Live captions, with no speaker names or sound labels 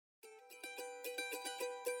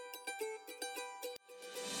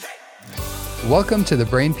Welcome to the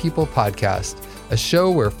Brain People Podcast, a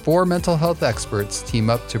show where four mental health experts team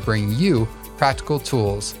up to bring you practical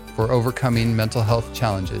tools for overcoming mental health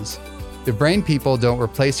challenges. The Brain People don't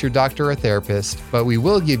replace your doctor or therapist, but we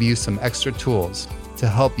will give you some extra tools to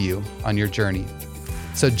help you on your journey.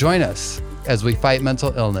 So join us as we fight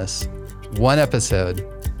mental illness, one episode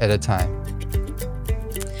at a time.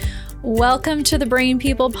 Welcome to the Brain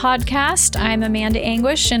People Podcast. I'm Amanda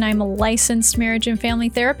Anguish, and I'm a licensed marriage and family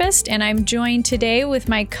therapist, and I'm joined today with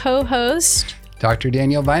my co-host, Dr.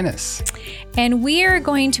 Danielle Vinus. And we are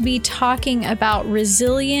going to be talking about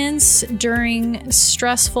resilience during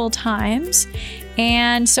stressful times.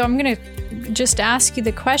 And so I'm going to just ask you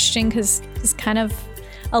the question because it's kind of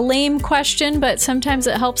a lame question, but sometimes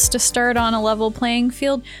it helps to start on a level playing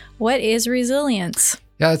field. What is resilience?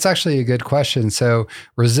 Yeah, it's actually a good question. So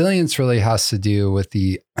resilience really has to do with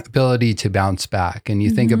the ability to bounce back. And you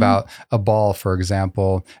think about a ball, for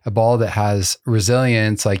example, a ball that has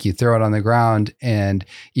resilience, like you throw it on the ground, and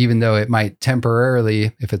even though it might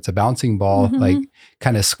temporarily, if it's a bouncing ball, like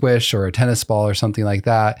kind of squish, or a tennis ball or something like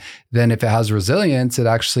that, then if it has resilience, it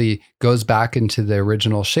actually goes back into the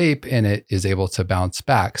original shape and it is able to bounce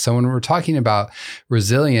back. So when we're talking about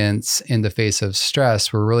resilience in the face of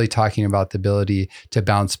stress, we're really talking about the ability to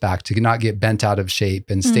bounce back, to not get bent out of shape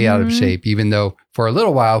and stay out of shape, even though for a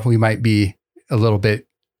little while we might be a little bit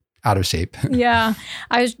out of shape. Yeah.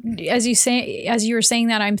 As you were saying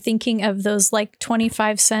that, I'm thinking of those like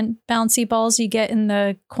 25-cent bouncy balls you get in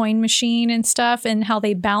the coin machine and stuff, and how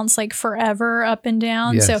they bounce like forever up and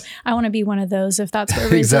down. Yes. So I want to be one of those if that's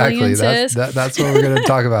what resilience is. That's what we're going to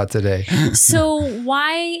talk about today. So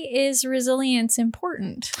why is resilience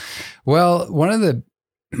important? Well, one of the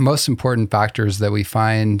most important factors that we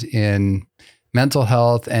find in mental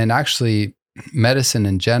health and actually medicine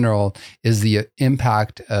in general is the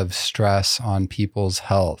impact of stress on people's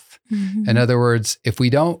health. In other words, if we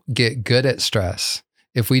don't get good at stress,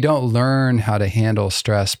 if we don't learn how to handle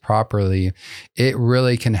stress properly, it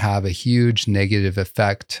really can have a huge negative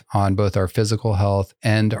effect on both our physical health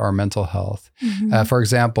and our mental health. For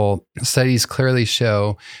example, studies clearly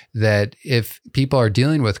show that if people are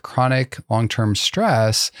dealing with chronic long-term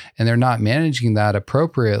stress and they're not managing that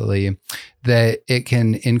appropriately, that it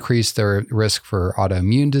can increase their risk for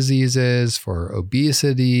autoimmune diseases, for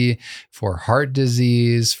obesity, for heart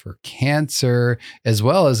disease, for cancer, as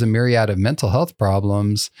well as a myriad of mental health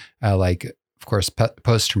problems, like, of course,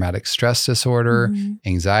 post-traumatic stress disorder,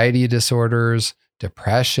 anxiety disorders,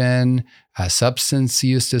 depression, substance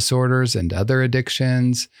use disorders, and other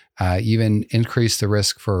addictions, even increase the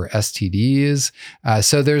risk for STDs.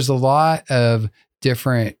 So there's a lot of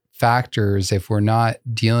different factors, if we're not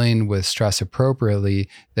dealing with stress appropriately,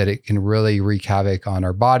 that it can really wreak havoc on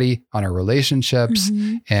our body, on our relationships,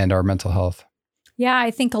 and our mental health. Yeah,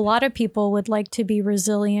 I think a lot of people would like to be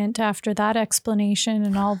resilient after that explanation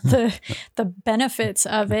and all the benefits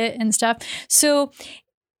of it and stuff. So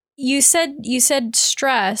you said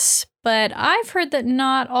stress, but I've heard that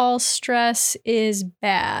not all stress is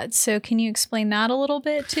bad. So can you explain that a little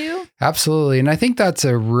bit too? Absolutely. And I think that's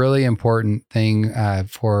a really important thing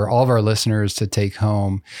for all of our listeners to take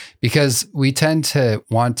home, because we tend to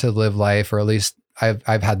want to live life, or at least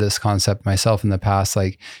I've had this concept myself in the past,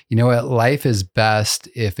 like, you know what, life is best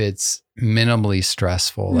if it's minimally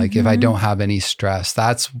stressful. Like if I don't have any stress,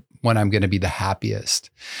 that's when I'm going to be the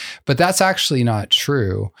happiest. But that's actually not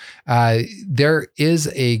true. There is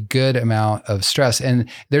a good amount of stress. And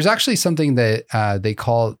there's actually something that they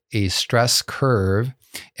call a stress curve.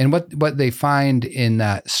 And what they find in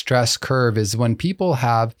that stress curve is when people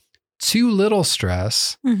have too little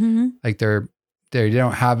stress, like they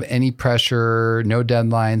don't have any pressure, no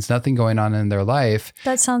deadlines, nothing going on in their life.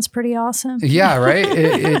 That sounds pretty awesome. Yeah, right?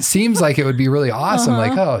 It seems like it would be really awesome.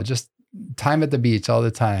 Like, oh, just time at the beach all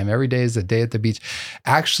the time. Every day is a day at the beach.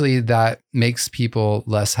 Actually, that makes people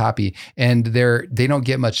less happy, and they don't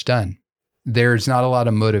get much done. There's not a lot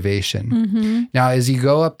of motivation. Now, as you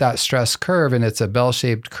go up that stress curve, and it's a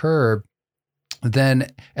bell-shaped curve, then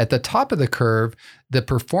at the top of the curve,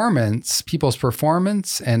 people's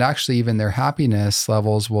performance, and actually even their happiness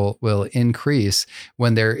levels will increase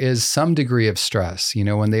when there is some degree of stress. You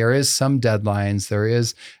know, when there is some deadlines, there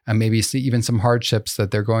is maybe even some hardships that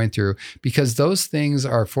they're going through, because those things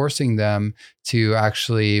are forcing them to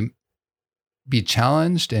actually be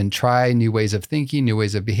challenged and try new ways of thinking, new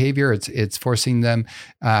ways of behavior. It's forcing them,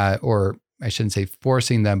 or I shouldn't say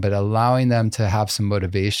forcing them, but allowing them to have some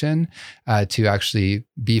motivation to actually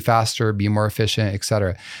be faster, be more efficient, et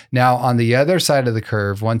cetera. Now, on the other side of the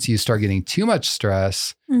curve, once you start getting too much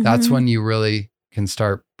stress, that's when you really can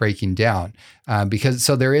start breaking down. Because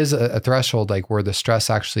there is a threshold like where the stress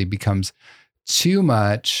actually becomes too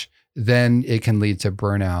much, then it can lead to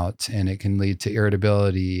burnout, and it can lead to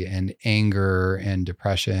irritability and anger and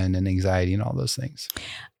depression and anxiety and all those things.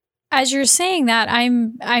 As you're saying that,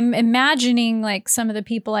 I'm imagining like some of the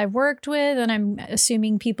people I've worked with, and I'm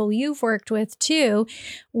assuming people you've worked with too,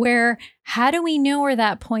 where how do we know where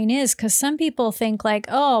that point is? Because some people think like,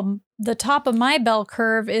 oh, the top of my bell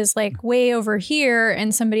curve is like way over here,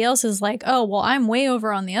 and somebody else is like, oh, well, I'm way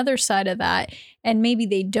over on the other side of that. And maybe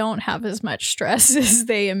they don't have as much stress as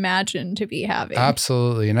they imagine to be having.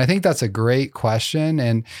 Absolutely. And I think that's a great question.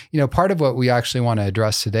 And, part of what we actually want to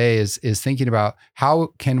address today is thinking about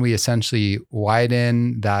how can we essentially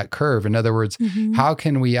widen that curve? In other words, how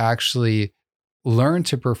can we actually learn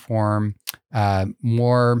to perform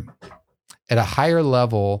more at a higher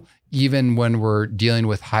level, even when we're dealing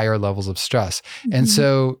with higher levels of stress? And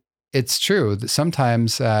so it's true that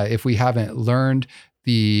sometimes if we haven't learned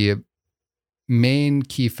the main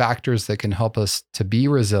key factors that can help us to be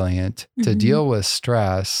resilient, to deal with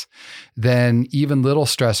stress, then even little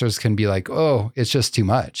stressors can be like, oh, it's just too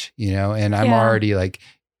much, and I'm already like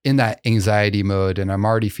in that anxiety mode and I'm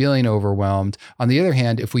already feeling overwhelmed. On the other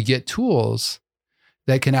hand, if we get tools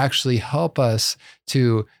that can actually help us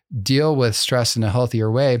to deal with stress in a healthier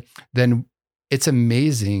way, then it's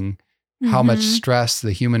amazing how much stress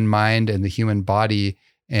the human mind and the human body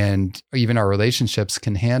and even our relationships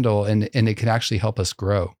can handle, and it can actually help us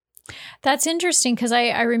grow. That's interesting because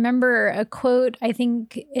I remember a quote, I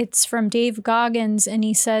think it's from Dave Goggins, and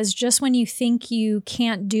he says, just when you think you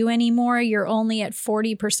can't do anymore, you're only at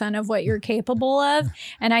 40% of what you're capable of.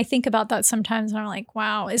 And I think about that sometimes and I'm like,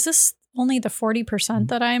 wow, is this only the 40%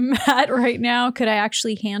 that I'm at right now? Could I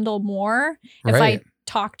actually handle more if I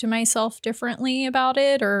talk to myself differently about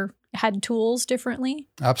it or had tools differently?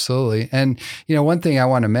 Absolutely. And, one thing I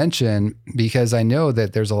want to mention, because I know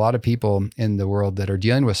that there's a lot of people in the world that are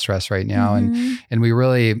dealing with stress right now. And we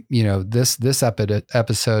really, this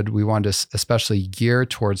episode, we want to especially gear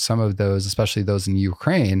towards some of those, especially those in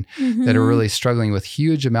Ukraine that are really struggling with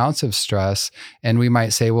huge amounts of stress. And we might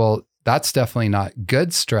say, well, that's definitely not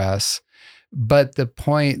good stress. But the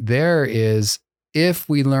point there is, if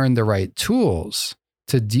we learn the right tools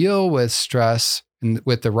to deal with stress and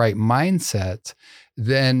with the right mindset,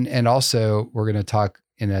 then, and also we're going to talk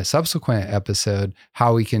in a subsequent episode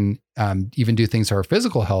how we can even do things to our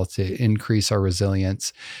physical health to increase our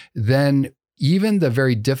resilience. Then even the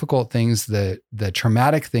very difficult things, the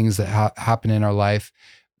traumatic things that happen in our life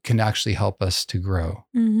can actually help us to grow.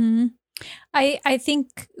 I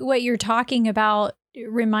think what you're talking about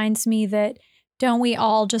reminds me that don't we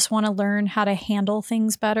all just want to learn how to handle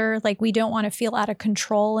things better? Like we don't want to feel out of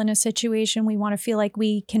control in a situation. We want to feel like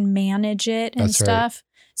we can manage it and stuff.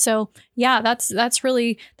 So yeah, that's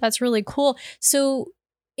really cool. So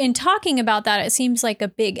in talking about that, it seems like a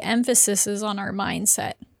big emphasis is on our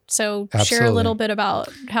mindset. So share a little bit about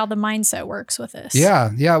how the mindset works with this.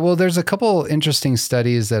 Yeah. Well, there's a couple interesting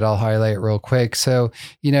studies that I'll highlight real quick. So,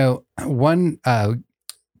 one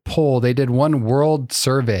poll, they did one world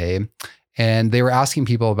survey, and they were asking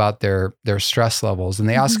people about their stress levels, and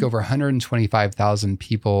they asked over 125,000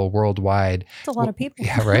 people worldwide. That's a lot of people.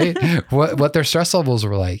 Yeah, right. what their stress levels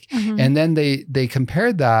were like. And then they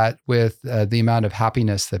compared that with the amount of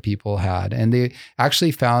happiness that people had. And they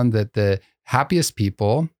actually found that the happiest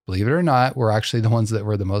people, believe it or not, were actually the ones that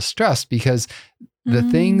were the most stressed, because the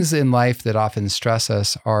things in life that often stress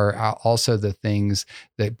us are also the things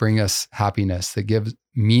that bring us happiness, that give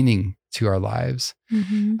meaning to our lives.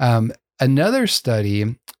 Another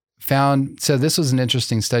study found, so this was an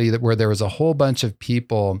interesting study where there was a whole bunch of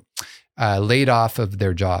people laid off of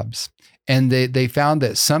their jobs. And they found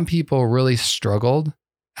that some people really struggled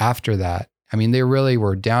after that. I mean, they really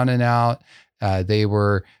were down and out. They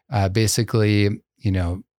were basically,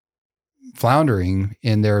 floundering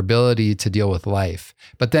in their ability to deal with life.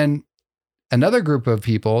 But then another group of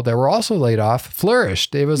people that were also laid off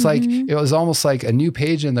flourished. It was like, it was almost like a new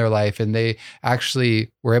page in their life, and they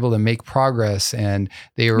actually were able to make progress, and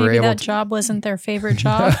they were Maybe able that job wasn't their favorite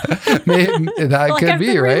job. That could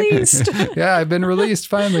be, right? Yeah, I've been released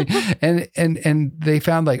finally. And they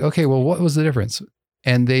found like, okay, well, what was the difference?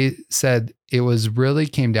 And they said it was really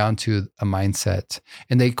came down to a mindset.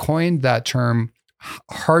 And they coined that term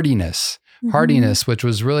hardiness, which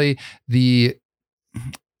was really the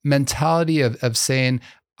mentality of saying,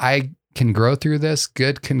 I can grow through this,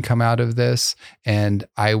 good can come out of this, and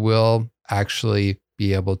I will actually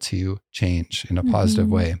be able to change in a positive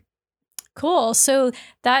way. Cool. So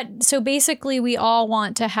basically we all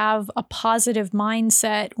want to have a positive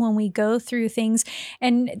mindset when we go through things.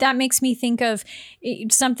 And that makes me think of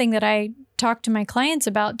something that I talk to my clients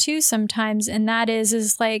about too sometimes. And that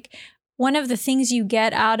is like, one of the things you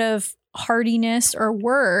get out of hardiness or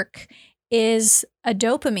work is a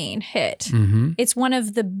dopamine hit. Mm-hmm. It's one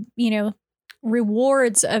of the,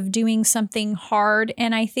 rewards of doing something hard.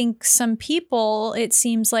 And I think some people, it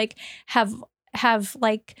seems like, have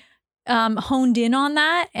like honed in on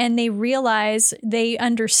that, and they realize they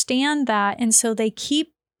understand that. And so they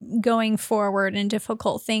keep going forward in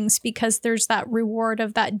difficult things because there's that reward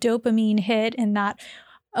of that dopamine hit and that,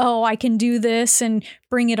 oh, I can do this and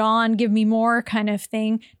bring it on, give me more kind of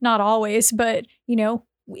thing. Not always, but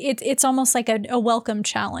it's almost like a welcome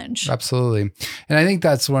challenge. Absolutely. And I think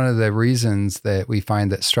that's one of the reasons that we find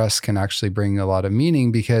that stress can actually bring a lot of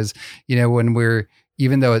meaning, because, when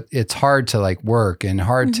even though it's hard to like work and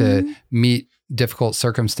hard to meet difficult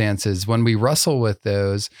circumstances, when we wrestle with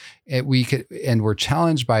those, we're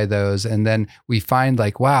challenged by those, and then we find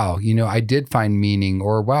like, wow, I did find meaning,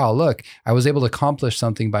 or wow, look, I was able to accomplish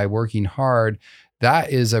something by working hard. That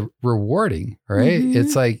is a rewarding, right?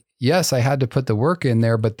 It's like, yes, I had to put the work in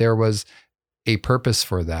there, but there was a purpose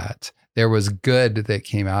for that. There was good that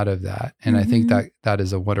came out of that. And I think that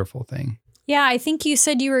is a wonderful thing. Yeah, I think you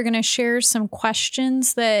said you were going to share some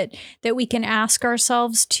questions that we can ask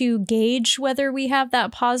ourselves to gauge whether we have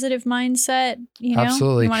that positive mindset.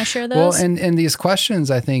 Absolutely. You want to share those? Well, and these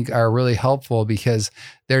questions I think are really helpful because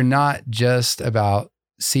they're not just about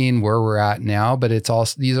seeing where we're at now, but it's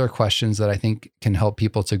also, these are questions that I think can help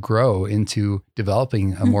people to grow into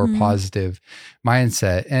developing a more positive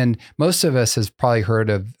mindset. And most of us has probably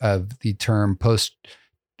heard of the term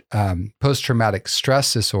post-traumatic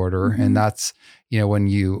stress disorder. And that's, when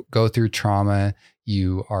you go through trauma,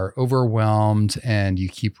 you are overwhelmed and you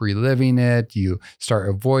keep reliving it. You start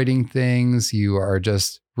avoiding things. You are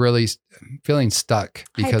just really feeling stuck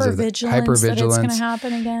because of the hypervigilance. That it's going to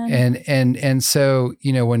happen again. And so,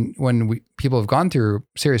 when people have gone through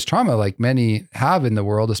serious trauma, like many have in the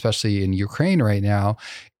world, especially in Ukraine right now,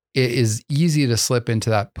 it is easy to slip into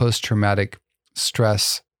that post-traumatic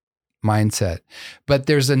stress mindset. But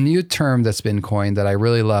there's a new term that's been coined that I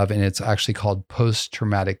really love, and it's actually called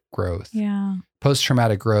post-traumatic growth. Yeah.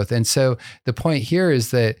 Post-traumatic growth. And so the point here is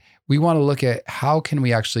that we want to look at how can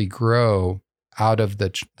we actually grow out of the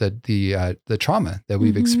trauma that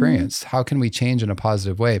we've experienced. How can we change in a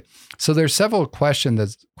positive way? So there's several questions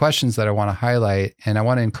that I want to highlight, and I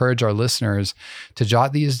want to encourage our listeners to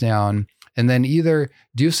jot these down and then either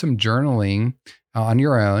do some journaling on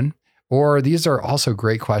your own, or these are also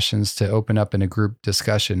great questions to open up in a group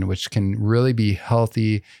discussion, which can really be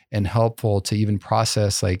healthy and helpful to even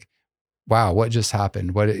process like, wow, what just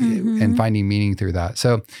happened? And finding meaning through that.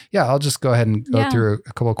 So yeah, I'll just go ahead and go through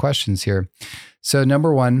a couple of questions here. So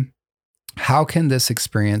number one, how can this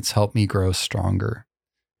experience help me grow stronger?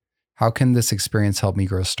 How can this experience help me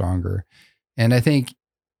grow stronger? And I think,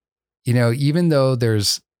 even though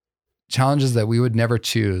there's challenges that we would never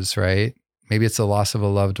choose, right? Maybe it's the loss of a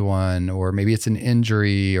loved one, or maybe it's an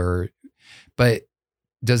injury, but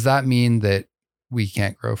does that mean that we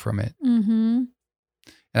can't grow from it?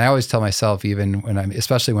 And I always tell myself, even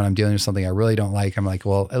especially when I'm dealing with something I really don't like, I'm like,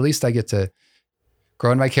 well, at least I get to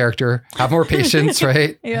grow in my character, have more patience,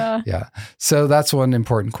 right? Yeah. So that's one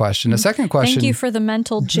important question. A second question. Thank you for the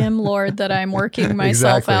mental gym lord that I'm working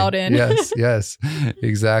myself out in. Yes,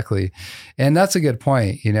 exactly. And that's a good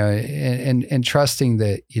point, and trusting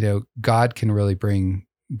that, God can really bring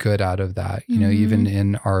good out of that, even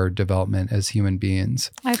in our development as human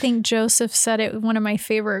beings. I think Joseph said it, one of my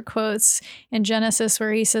favorite quotes in Genesis,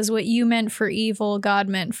 where he says, what you meant for evil, God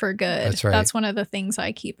meant for good. That's right. That's one of the things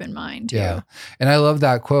I keep in mind too. Yeah. And I love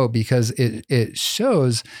that quote because it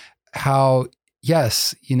shows how,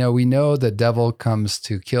 yes, we know the devil comes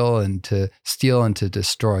to kill and to steal and to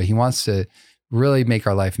destroy. He wants to really make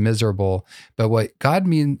our life miserable. But what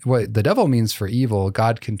the devil means for evil,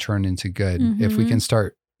 God can turn into good if we can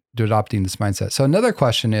start adopting this mindset. So another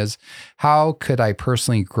question is, how could I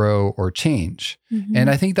personally grow or change? And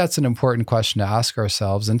I think that's an important question to ask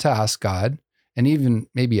ourselves and to ask God, and even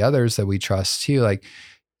maybe others that we trust too. Like,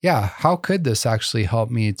 yeah, how could this actually help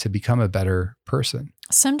me to become a better person?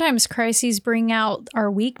 Sometimes crises bring out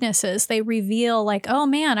our weaknesses. They reveal like, oh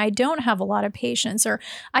man, I don't have a lot of patience, or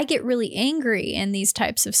I get really angry in these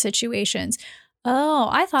types of situations. Oh,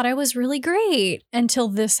 I thought I was really great until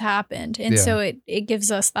this happened. And so it gives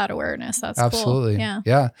us that awareness. That's absolutely cool.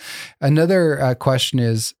 Yeah. Another question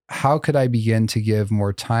is, how could I begin to give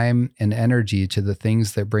more time and energy to the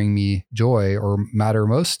things that bring me joy or matter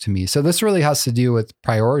most to me? So this really has to do with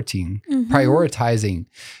prioritizing.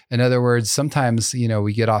 In other words, sometimes,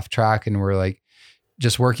 we get off track and we're like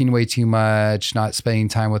just working way too much, not spending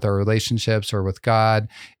time with our relationships or with God.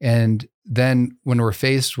 And then when we're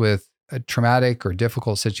faced with a traumatic or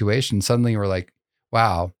difficult situation, suddenly we're like,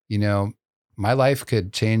 wow, my life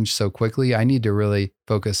could change so quickly. I need to really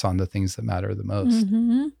focus on the things that matter the most.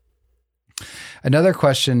 Mm-hmm. Another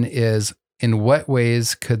question is, in what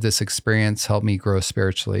ways could this experience help me grow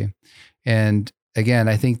spiritually? And again,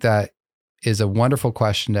 I think that is a wonderful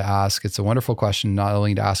question to ask. It's a wonderful question not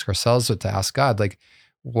only to ask ourselves, but to ask God. Like,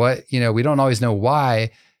 what, we don't always know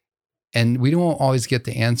why, and we don't always get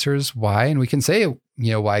the answers why. And we can say,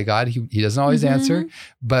 why God, he doesn't always answer,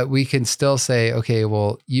 but we can still say, okay,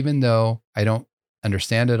 well, even though I don't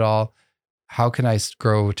understand it all, how can I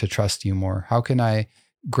grow to trust you more? How can I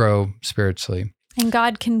grow spiritually? And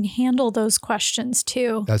God can handle those questions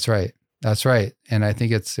too. That's right. That's right. And I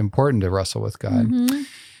think it's important to wrestle with God. Mm-hmm.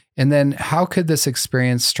 And then how could this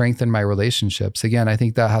experience strengthen my relationships? Again, I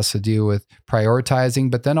think that has to do with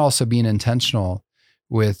prioritizing, but then also being intentional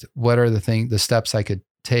with what are the steps I could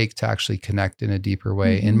take to actually connect in a deeper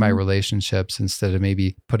way in my relationships instead of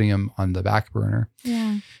maybe putting them on the back burner.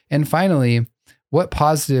 Yeah. And finally, what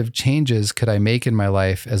positive changes could I make in my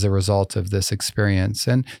life as a result of this experience?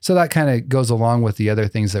 And so that kind of goes along with the other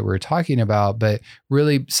things that we're talking about, but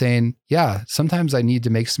really saying, yeah, sometimes I need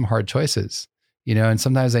to make some hard choices, and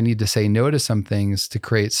sometimes I need to say no to some things to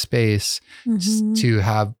create space to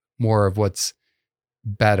have more of what's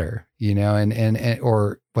better, and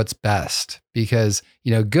or what's best, because,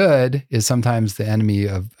 good is sometimes the enemy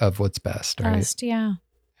of what's best, right? Best, yeah.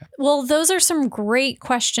 Well, those are some great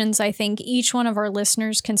questions I think each one of our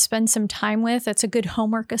listeners can spend some time with. It's a good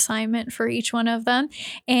homework assignment for each one of them.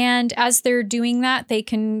 And as they're doing that, they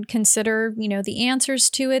can consider, the answers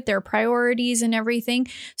to it, their priorities and everything.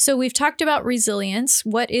 So we've talked about resilience.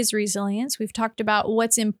 What is resilience? We've talked about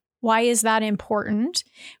why is that important?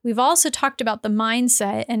 We've also talked about the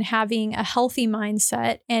mindset and having a healthy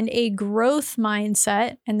mindset and a growth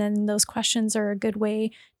mindset. And then those questions are a good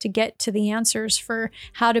way to get to the answers for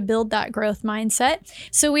how to build that growth mindset.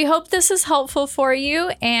 So we hope this is helpful for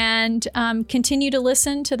you, and continue to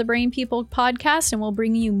listen to the Brain People podcast, and we'll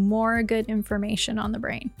bring you more good information on the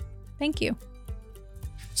brain. Thank you.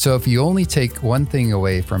 So if you only take one thing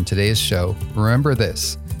away from today's show, remember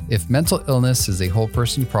this: if mental illness is a whole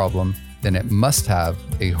person problem, then it must have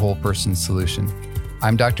a whole person solution.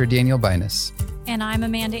 I'm Dr. Daniel Binus. And I'm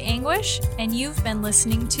Amanda Anguish, and you've been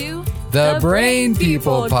listening to the Brain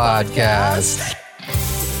People Podcast.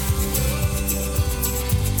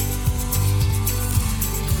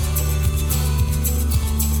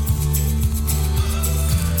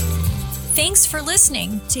 Thanks for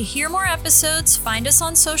listening. To hear more episodes, find us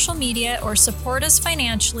on social media, or support us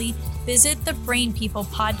financially, visit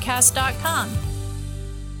thebrainpeoplepodcast.com.